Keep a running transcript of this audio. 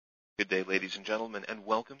Good day, ladies and gentlemen, and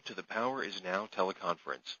welcome to the Power is Now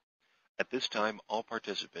teleconference. At this time, all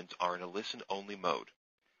participants are in a listen-only mode.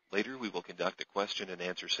 Later, we will conduct a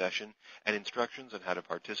question-and-answer session, and instructions on how to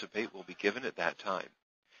participate will be given at that time.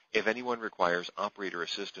 If anyone requires operator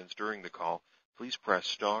assistance during the call, please press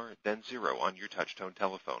star, then 0 on your touch-tone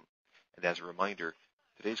telephone. And as a reminder,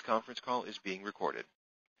 today's conference call is being recorded.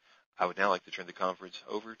 I would now like to turn the conference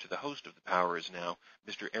over to the host of the Power is Now,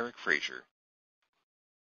 Mr. Eric Frazier.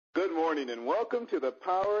 Good morning and welcome to the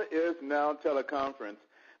Power is Now teleconference.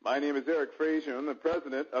 My name is Eric Frazier. I'm the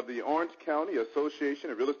president of the Orange County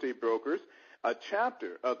Association of Real Estate Brokers, a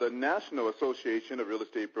chapter of the National Association of Real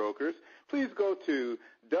Estate Brokers. Please go to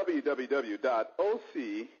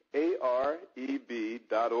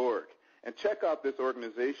www.ocareb.org and check out this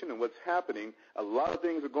organization and what's happening. A lot of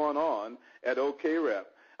things are going on at OKREP.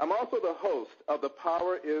 I'm also the host of the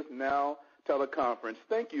Power is Now teleconference.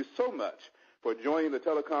 Thank you so much for joining the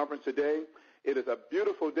teleconference today. It is a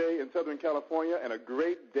beautiful day in Southern California and a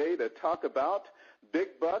great day to talk about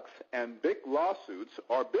big bucks and big lawsuits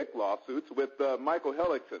with Michael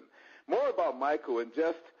Hellickson. More about Michael in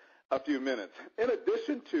just a few minutes. In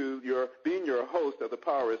addition to being your host of the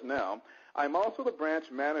Power is Now, I'm also the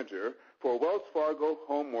branch manager for Wells Fargo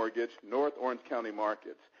Home Mortgage North Orange County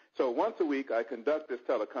markets. So once a week I conduct this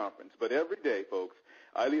teleconference, but every day, folks,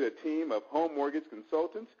 I lead a team of home mortgage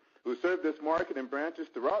consultants who serve this market in branches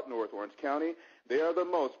throughout North Orange County. They are the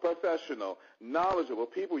most professional, knowledgeable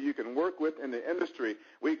people you can work with in the industry.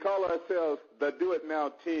 We call ourselves the Do-It-Now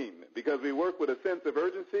team because we work with a sense of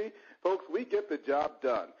urgency. Folks, we get the job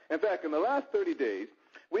done. In fact, in the last 30 days,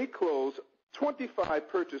 we closed 25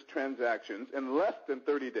 purchase transactions in less than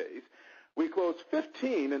 30 days. We closed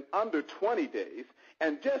 15 in under 20 days.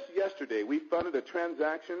 And just yesterday, we funded a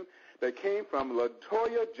transaction that came from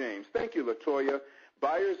LaToya James. Thank you, LaToya.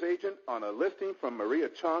 Buyer's agent on a listing from Maria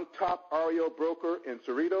Chung, top REO broker in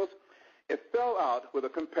Cerritos. It fell out with a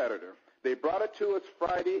competitor. They brought it to us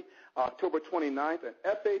Friday, October 29th, an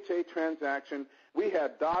FHA transaction. We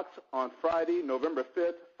had docs on Friday, November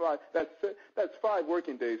 5th. That's 5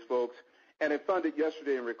 working days, folks, and it funded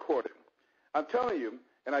yesterday and recorded. I'm telling you,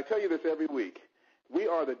 and I tell you this every week, we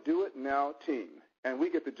are the Do-It-Now team, and we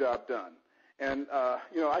get the job done. And,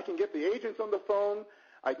 I can get the agents on the phone.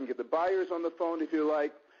 I can get the buyers on the phone, if you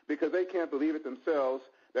like, because they can't believe it themselves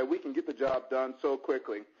that we can get the job done so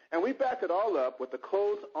quickly. And we back it all up with the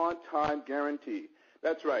close-on-time guarantee.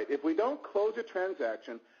 That's right. If we don't close a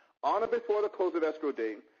transaction on or before the close of escrow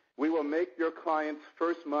date, we will make your client's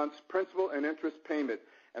first month's principal and interest payment,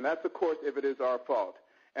 and that's, of course, if it is our fault.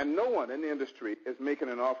 And no one in the industry is making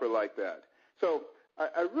an offer like that. So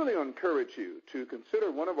I really encourage you to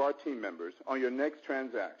consider one of our team members on your next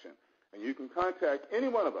transaction. And you can contact any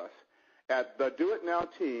one of us at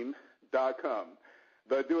thedoitnowteam.com,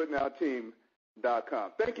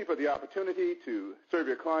 thedoitnowteam.com. Thank you for the opportunity to serve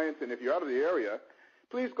your clients. And if you're out of the area,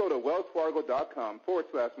 please go to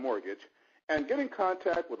wellsfargo.com/mortgage and get in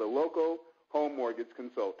contact with a local home mortgage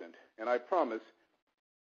consultant. And I promise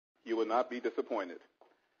you will not be disappointed.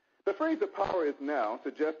 The phrase "the power is now"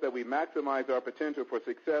 suggests that we maximize our potential for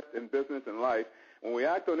success in business and life when we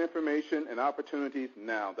act on information and opportunities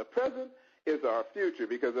now. The present is our future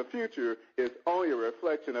because the future is only a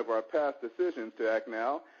reflection of our past decisions to act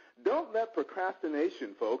now. Don't let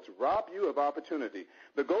procrastination, folks, rob you of opportunity.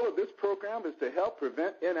 The goal of this program is to help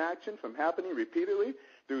prevent inaction from happening repeatedly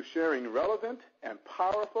through sharing relevant and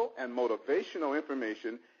powerful and motivational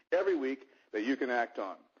information every week that you can act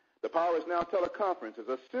on. The Power is Now teleconference is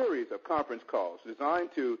a series of conference calls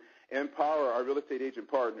designed to empower our real estate agent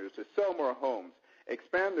partners to sell more homes,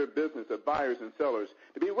 expand their business of buyers and sellers,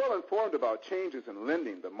 to be well informed about changes in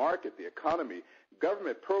lending, the market, the economy,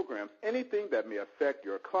 government programs, anything that may affect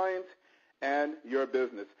your clients and your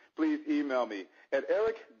business. Please email me at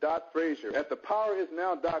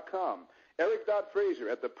eric.frazier@thepowerisnow.com,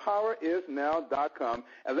 eric.frazier@thepowerisnow.com,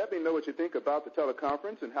 and let me know what you think about the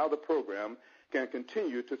teleconference and how the program can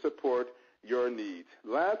continue to support your needs.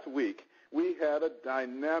 Last week, we had a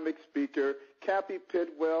dynamic speaker, Cappy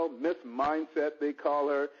Pitwell, Miss Mindset, they call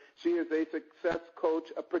her. She is a success coach,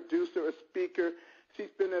 a producer, a speaker.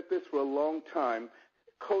 She's been at this for a long time,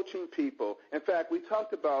 coaching people. In fact, we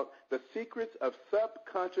talked about the secrets of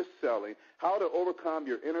subconscious selling, how to overcome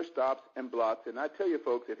your inner stops and blocks. And I tell you,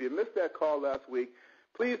 folks, if you missed that call last week,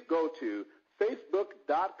 please go to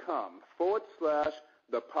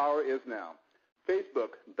facebook.com/thepowerisnow.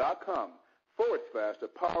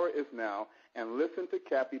 facebook.com/thepowerisnow and listen to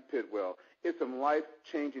Cappy Pitwell. It's some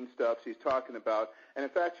life-changing stuff she's talking about. And, in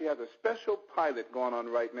fact, she has a special pilot going on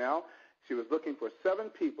right now. She was looking for 7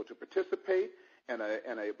 people to participate in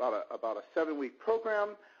about a 7-week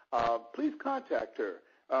program please contact her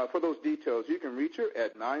for those details. You can reach her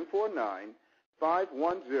at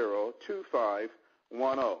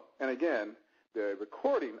 949-510-2510. And again, the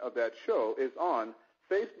recording of that show is on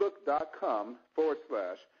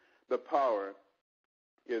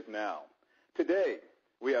facebook.com/ThePowerIsNow. Today,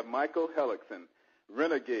 we have Michael Hellickson,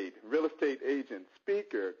 renegade, real estate agent,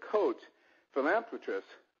 speaker, coach, philanthropist,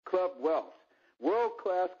 Club Wealth,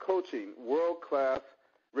 world-class coaching, world-class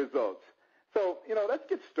results. So, let's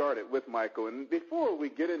get started with Michael. And before we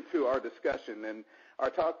get into our discussion, and our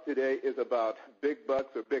talk today is about big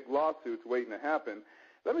bucks or big lawsuits waiting to happen,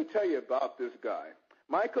 let me tell you about this guy.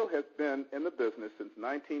 Michael has been in the business since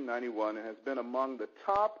 1991 and has been among the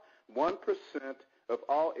top 1% of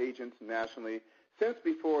all agents nationally since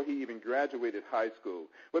before he even graduated high school.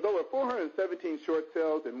 With over 417 short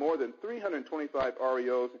sales and more than 325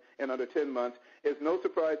 REOs in under 10 months, it's no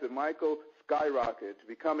surprise that Michael skyrocketed to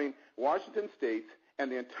becoming Washington State's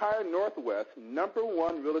and the entire Northwest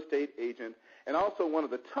 #1 real estate agent and also one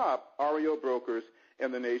of the top REO brokers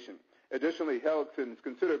in the nation. Additionally, Hellickson is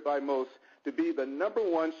considered by most to be the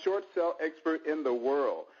 #1 short sale expert in the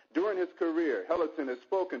world. During his career, Hellickson has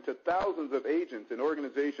spoken to thousands of agents and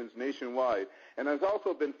organizations nationwide and has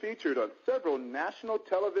also been featured on several national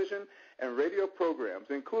television and radio programs,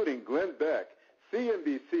 including Glenn Beck,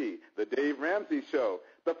 CNBC, The Dave Ramsey Show,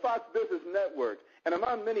 the Fox Business Network, and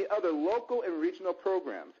among many other local and regional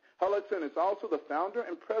programs. Hellickson is also the founder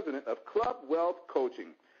and president of Club Wealth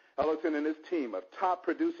Coaching. Hellickson and his team of top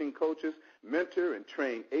producing coaches mentor and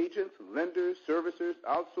train agents, lenders, servicers,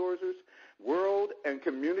 outsourcers, world and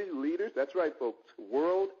community leaders, that's right, folks,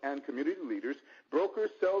 world and community leaders,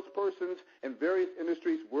 brokers, salespersons in various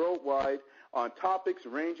industries worldwide on topics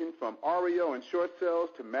ranging from REO and short sales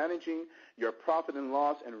to managing your profit and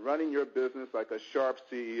loss and running your business like a sharp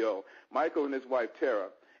CEO. Michael and his wife, Tara,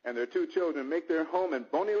 and their 2 children make their home in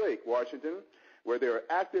Boney Lake, Washington, where they are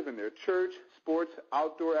active in their church, sports,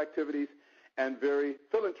 outdoor activities, and very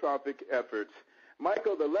philanthropic efforts.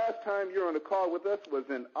 Michael, the last time you were on a call with us was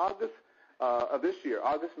in August of this year,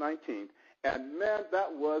 August 19th, and, man,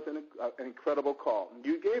 that was an incredible call.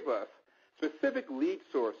 You gave us specific lead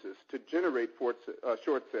sources to generate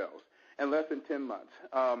short sales in less than 10 months,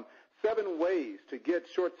 7 ways to get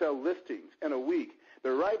short sale listings in a week,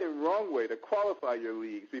 the right and wrong way to qualify your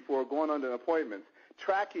leads before going on to appointments,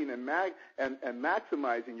 tracking and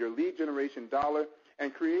maximizing your lead generation dollar,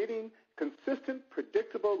 and creating consistent,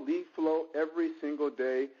 predictable lead flow every single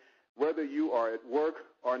day, whether you are at work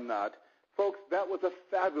or not. Folks, that was a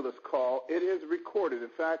fabulous call. It is recorded. In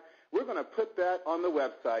fact, we're going to put that on the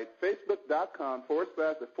website,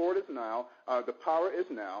 facebook.com/ThePowerIsNow,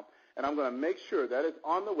 ThePowerIsNow, and I'm going to make sure that is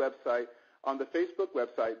on the website, on the Facebook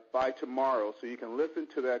website by tomorrow, so you can listen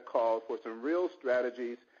to that call for some real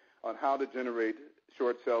strategies on how to generate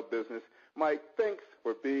short sale business. Mike, thanks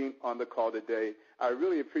for being on the call today. I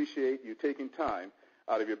really appreciate you taking time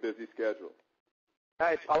out of your busy schedule.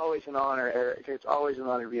 It's always an honor, Eric. It's always an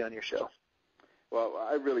honor to be on your show. Well,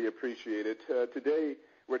 I really appreciate it. Today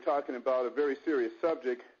we're talking about a very serious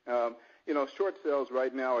subject. Short sales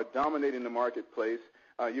right now are dominating the marketplace.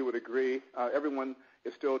 You would agree. Everyone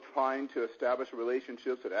is still trying to establish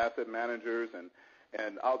relationships with asset managers and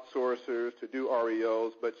outsourcers to do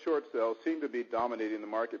REOs, but short sales seem to be dominating the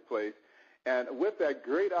marketplace. And with that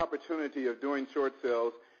great opportunity of doing short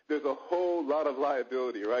sales, there's a whole lot of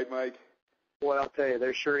liability, right, Mike? Well, I'll tell you,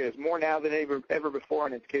 there sure is. More now than ever before,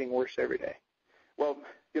 and it's getting worse every day. Well,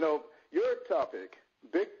 your topic,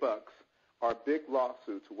 big bucks or big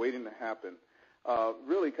lawsuits waiting to happen,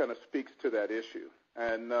 really kind of speaks to that issue.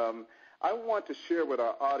 And I want to share with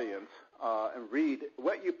our audience and read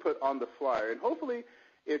what you put on the flyer. And hopefully,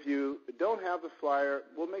 if you don't have the flyer,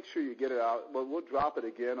 we'll make sure you get it out. We'll drop it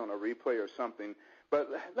again on a replay or something.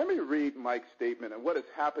 But let me read Mike's statement and what has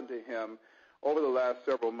happened to him over the last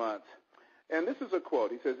several months. And this is a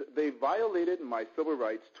quote. He says, "They violated my civil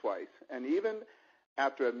rights twice, and even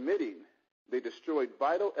after admitting they destroyed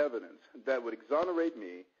vital evidence that would exonerate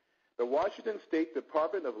me, the Washington State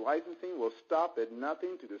Department of Licensing will stop at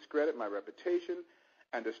nothing to discredit my reputation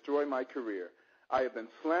and destroy my career. I have been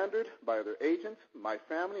slandered by other agents. My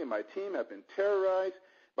family and my team have been terrorized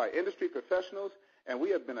by industry professionals, and we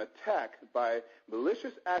have been attacked by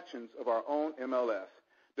malicious actions of our own MLS.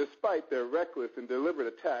 Despite their reckless and deliberate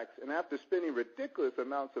attacks, and after spending ridiculous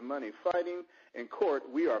amounts of money fighting in court,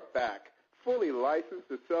 we are back, fully licensed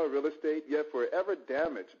to sell real estate, yet forever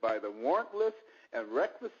damaged by the warrantless and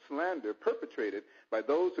reckless slander perpetrated by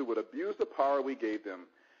those who would abuse the power we gave them.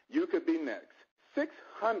 You could be next.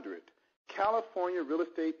 600 California real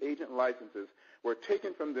estate agent licenses were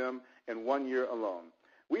taken from them in 1 year alone.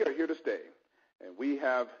 We are here to stay, And we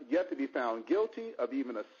have yet to be found guilty of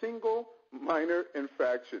even a single minor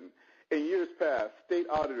infraction. In years past, state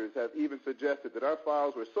auditors have even suggested that our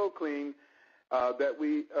files were so clean that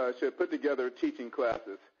we should put together teaching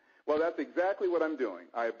classes. Well, that's exactly what I'm doing.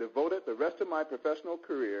 I have devoted the rest of my professional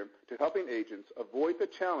career to helping agents avoid the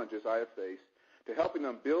challenges I have faced, to helping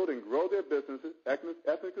them build and grow their businesses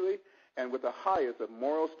ethically and with the highest of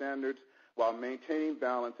moral standards while maintaining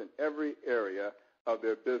balance in every area of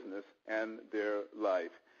their business and their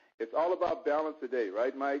life. It's all about balance today,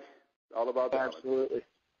 right, Mike? All about balance. Absolutely.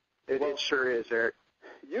 It sure is, Eric.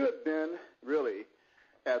 You have been really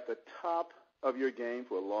at the top of your game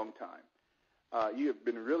for a long time. You have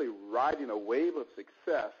been really riding a wave of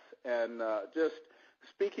success and just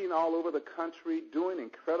speaking all over the country, doing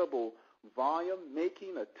incredible volume,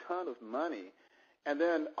 making a ton of money. And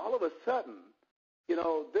then all of a sudden,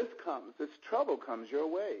 this trouble comes your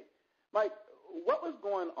way. Mike, what was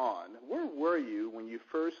going on? Where were you when you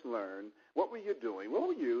first learned? What were you doing? What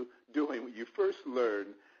were you doing when you first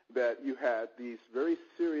learned that you had these very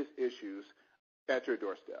serious issues at your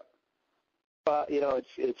doorstep?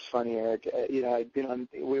 It's funny, Eric.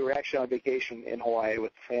 We were actually on vacation in Hawaii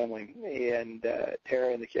with the family, and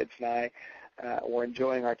Tara and the kids and I were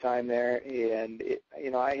enjoying our time there. And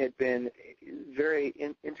I had been very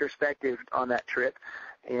introspective on that trip,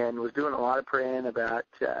 and was doing a lot of praying about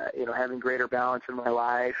having greater balance in my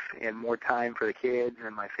life and more time for the kids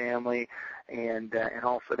and my family, and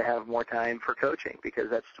also to have more time for coaching,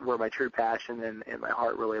 because that's where my true passion and my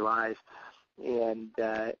heart really lies. And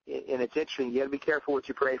it's interesting. You got to be careful what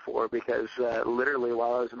you pray for, because literally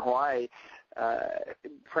while I was in Hawaii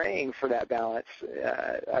praying for that balance,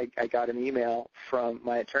 I got an email from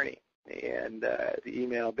my attorney, and the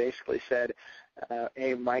email basically said,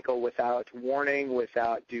 "Hey, Michael, without warning,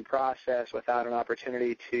 without due process, without an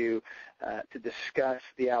opportunity to discuss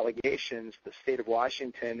the allegations, the state of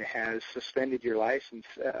Washington has suspended your license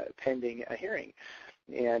pending a hearing."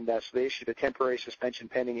 And so they issued a temporary suspension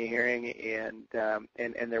pending a hearing, and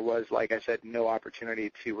there was, like I said, no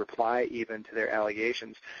opportunity to reply even to their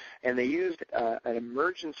allegations. And they used an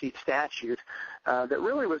emergency statute that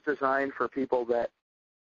really was designed for people that,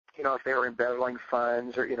 if they were embezzling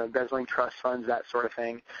funds or, embezzling trust funds, that sort of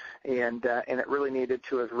thing. And it really needed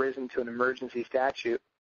to have risen to an emergency statute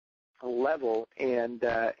level, and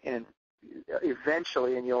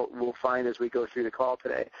eventually, and we'll find as we go through the call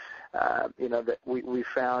today, that we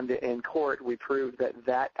found in court, we proved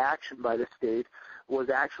that action by the state was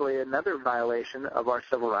actually another violation of our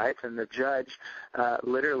civil rights, and the judge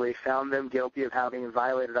literally found them guilty of having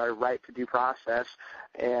violated our right to due process,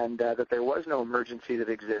 and that there was no emergency that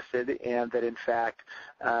existed, and that in fact,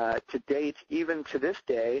 to date, even to this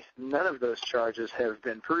day, none of those charges have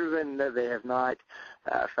been proven. They have not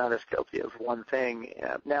found us guilty of one thing.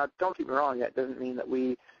 Now, don't get me wrong, that doesn't mean that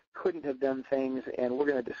we couldn't have done things, and we're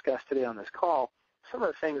going to discuss today on this call some of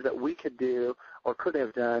the things that we could do or could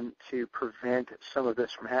have done to prevent some of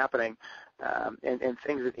this from happening, and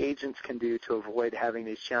things that agents can do to avoid having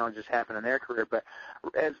these challenges happen in their career. But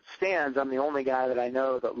as it stands, I'm the only guy that I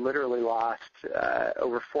know that literally lost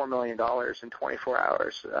over $4 million in 24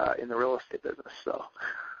 hours in the real estate business. So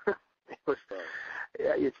it was,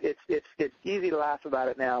 it's easy to laugh about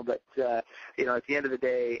it now, but at the end of the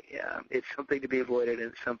day, it's something to be avoided,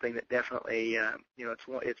 and it's something that definitely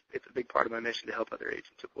it's a big part of my mission to help other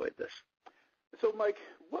agents avoid this. So, Mike,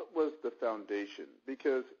 what was the foundation?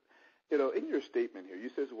 Because in your statement here, you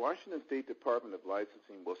says Washington State Department of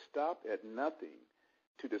Licensing will stop at nothing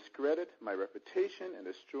to discredit my reputation and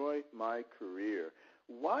destroy my career.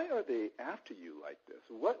 Why are they after you like this?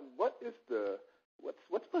 What's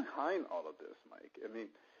behind all of this, Mike? I mean,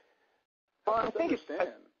 I think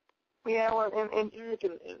understand. And Eric,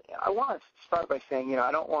 I want to start by saying,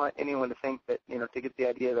 I don't want anyone to think that, to get the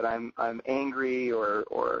idea that I'm angry or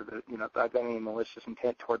that I've got any malicious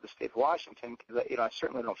intent toward the state of Washington, because I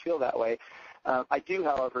certainly don't feel that way. I do,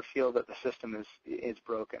 however, feel that the system is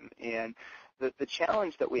broken, and the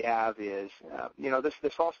challenge that we have is,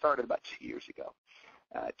 this all started about 2 years ago.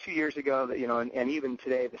 2 years ago, and even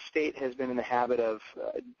today, the state has been in the habit of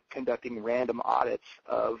conducting random audits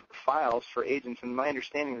of files for agents, and my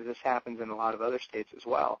understanding is this happens in a lot of other states as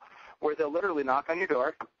well, where they'll literally knock on your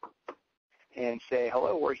door and say,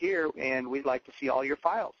 "Hello, we're here, and we'd like to see all your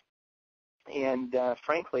files." And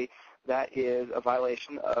frankly, that is a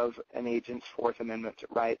violation of an agent's Fourth Amendment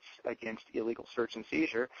rights against illegal search and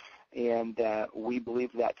seizure, and we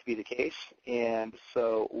believed that to be the case. And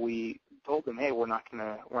so we told them, "Hey, we're not going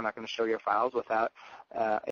to show your files without